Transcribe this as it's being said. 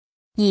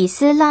以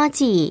斯拉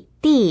记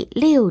第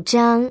6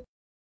章。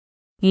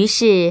于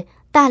是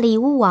大利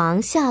乌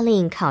王下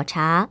令考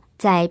察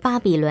在巴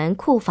比伦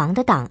库房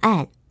的档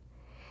案，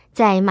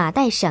在马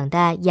代省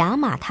的亚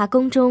玛他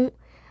宫中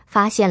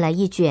发现了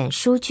一卷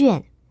书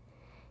卷，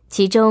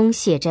其中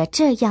写着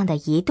这样的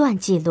一段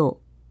记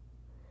录：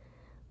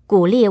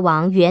古列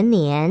王元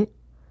年，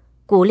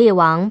古列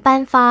王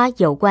颁发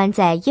有关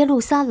在耶路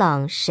撒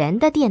冷神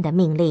的殿的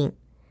命令，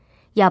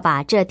要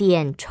把这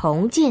殿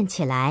重建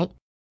起来，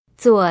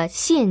做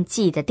献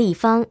祭的地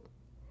方，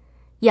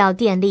要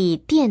奠立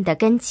殿的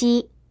根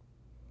基。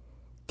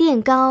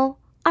殿高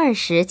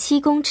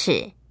27公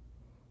尺，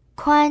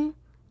宽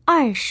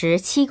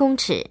27公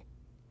尺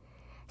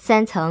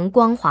，3层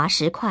光滑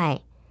石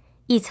块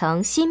，1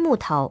层新木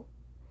头。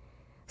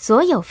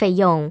所有费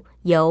用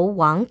由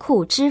王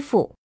库支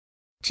付。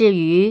至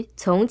于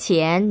从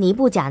前尼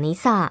布甲尼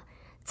撒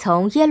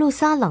从耶路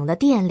撒冷的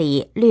殿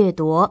里掠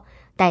夺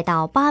带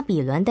到巴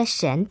比伦的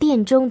神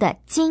殿中的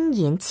金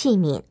银器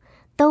皿，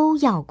都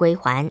要归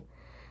还，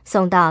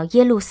送到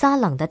耶路撒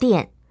冷的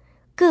殿，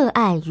各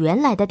按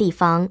原来的地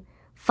方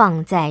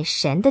放在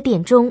神的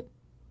殿中。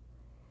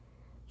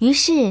于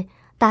是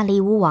大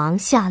利乌王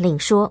下令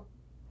说：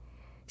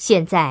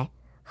现在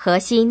河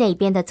西那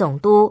边的总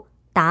督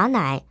达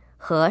乃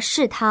和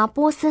士他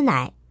波斯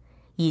乃，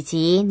以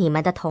及你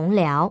们的同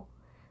僚，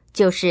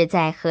就是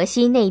在河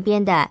西那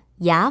边的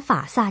亚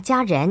法萨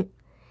家人，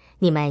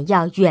你们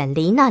要远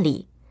离那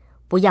里，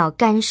不要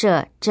干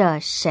涉这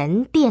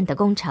神殿的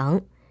工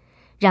程，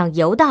让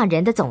犹大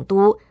人的总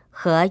督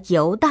和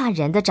犹大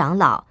人的长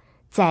老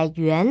在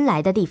原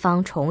来的地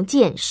方重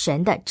建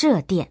神的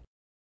这殿。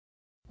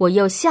我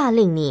又下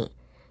令你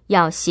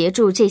要协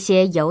助这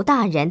些犹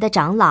大人的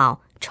长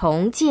老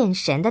重建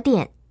神的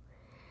殿。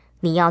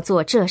你要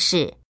做这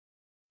事，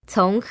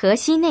从河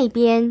西那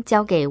边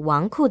交给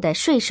王库的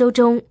税收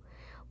中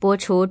拨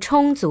出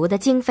充足的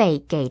经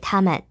费给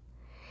他们，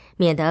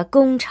免得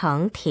工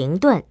程停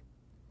顿。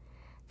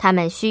他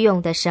们需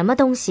用的什么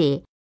东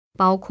西，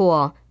包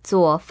括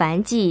做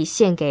燔祭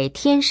献给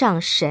天上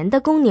神的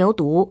公牛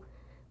犊、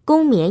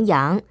公绵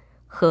羊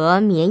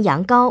和绵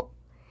羊羔，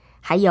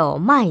还有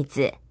麦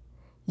子、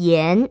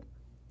盐、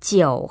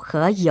酒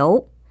和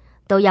油，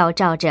都要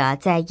照着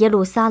在耶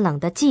路撒冷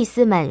的祭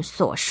司们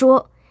所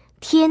说，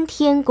天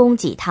天供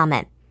给他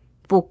们，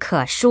不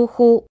可疏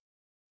忽，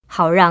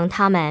好让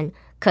他们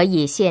可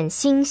以献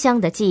馨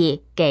香的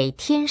祭给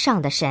天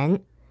上的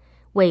神，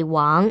为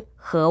王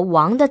和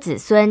王的子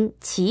孙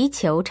祈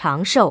求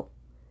长寿。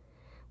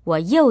我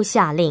又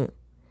下令，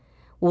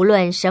无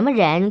论什么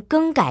人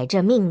更改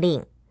这命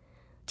令，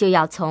就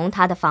要从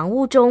他的房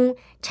屋中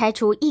拆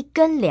出一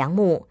根梁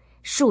木，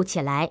竖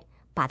起来，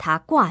把它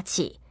挂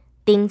起，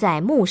钉在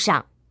木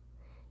上，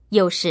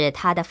又使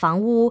他的房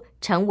屋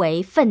成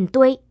为粪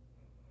堆。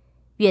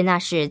愿那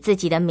使自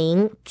己的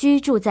名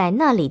居住在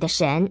那里的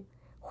神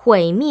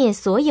毁灭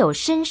所有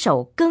伸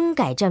手更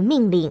改这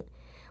命令，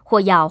或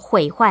要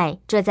毁坏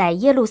这在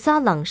耶路撒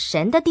冷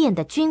神的殿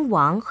的君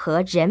王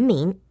和人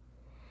民。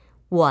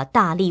我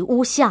大利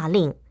乌下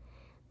令，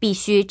必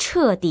须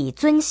彻底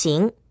遵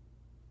行。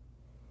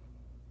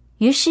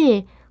于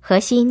是河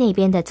西那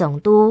边的总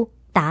督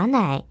达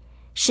乃、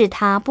士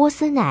他波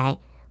斯乃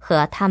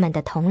和他们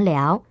的同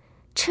僚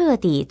彻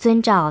底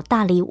遵照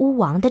大利乌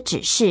王的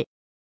指示。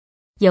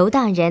犹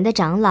大人的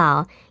长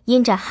老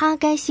因着哈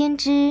该先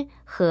知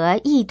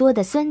和益多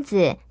的孙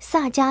子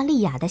撒加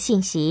利亚的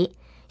信息，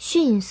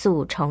迅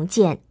速重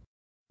建。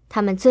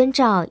他们遵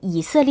照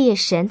以色列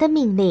神的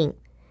命令，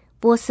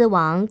波斯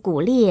王古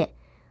列、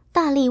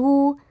大利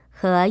乌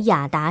和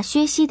亚达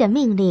薛西的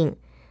命令，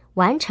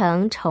完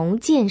成重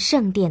建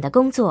圣殿的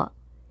工作。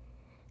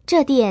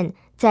这殿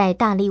在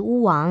大利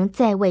乌王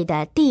在位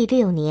的第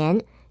6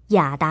年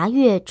亚达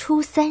月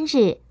初3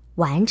日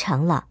完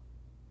成了。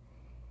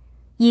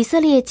以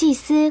色列祭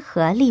司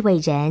和利未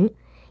人，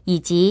以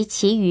及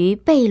其余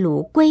被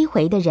掳归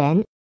回的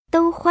人，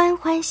都欢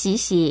欢喜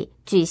喜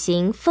举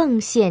行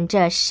奉献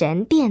这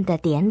神殿的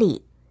典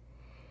礼。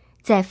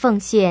在奉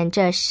献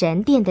这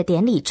神殿的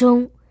典礼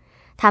中，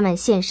他们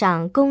献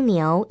上公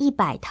牛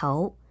100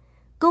头，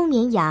公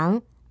绵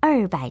羊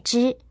200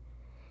只，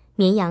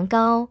绵羊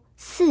羔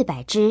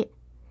400只，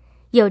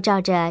又照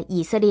着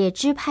以色列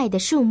支派的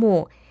数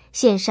目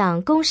献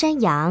上公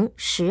山羊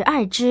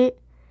12只，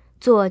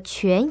做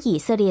全以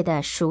色列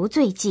的赎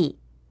罪祭。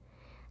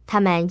他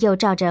们又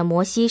照着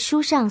摩西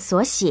书上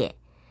所写，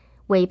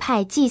委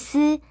派祭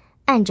司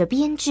按着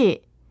编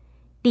制，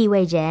利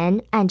未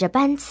人按着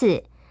班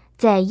次，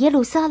在耶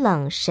路撒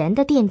冷神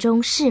的殿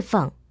中侍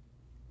奉。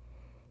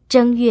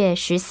正月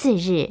14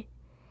日，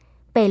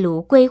被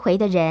掳归回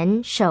的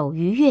人守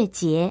逾越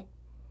节，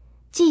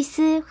祭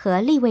司和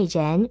利未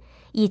人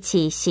一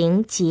起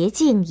行洁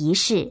净仪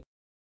式，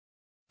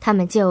他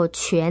们就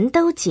全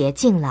都洁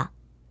净了。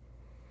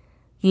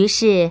于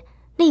是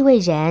利未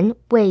人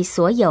为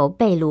所有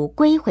被掳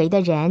归回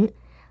的人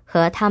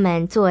和他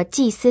们做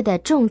祭司的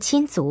众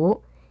亲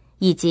族，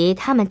以及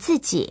他们自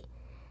己，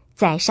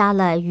宰杀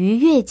了逾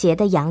越节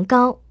的羊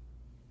羔。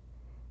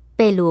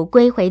被掳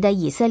归回的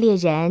以色列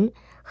人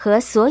和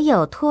所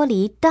有脱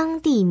离当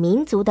地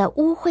民族的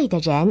污秽的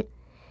人，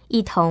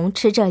一同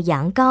吃着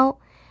羊羔，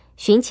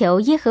寻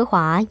求耶和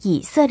华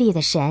以色列的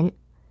神。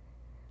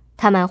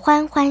他们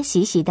欢欢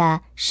喜喜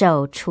地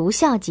守除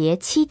酵节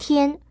7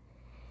天，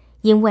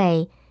因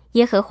为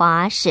耶和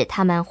华使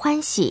他们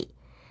欢喜，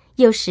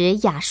又使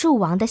亚述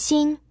王的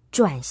心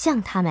转向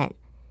他们，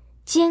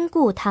坚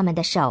固他们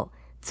的手，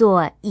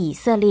做以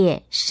色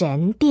列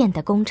神殿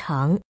的工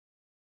程。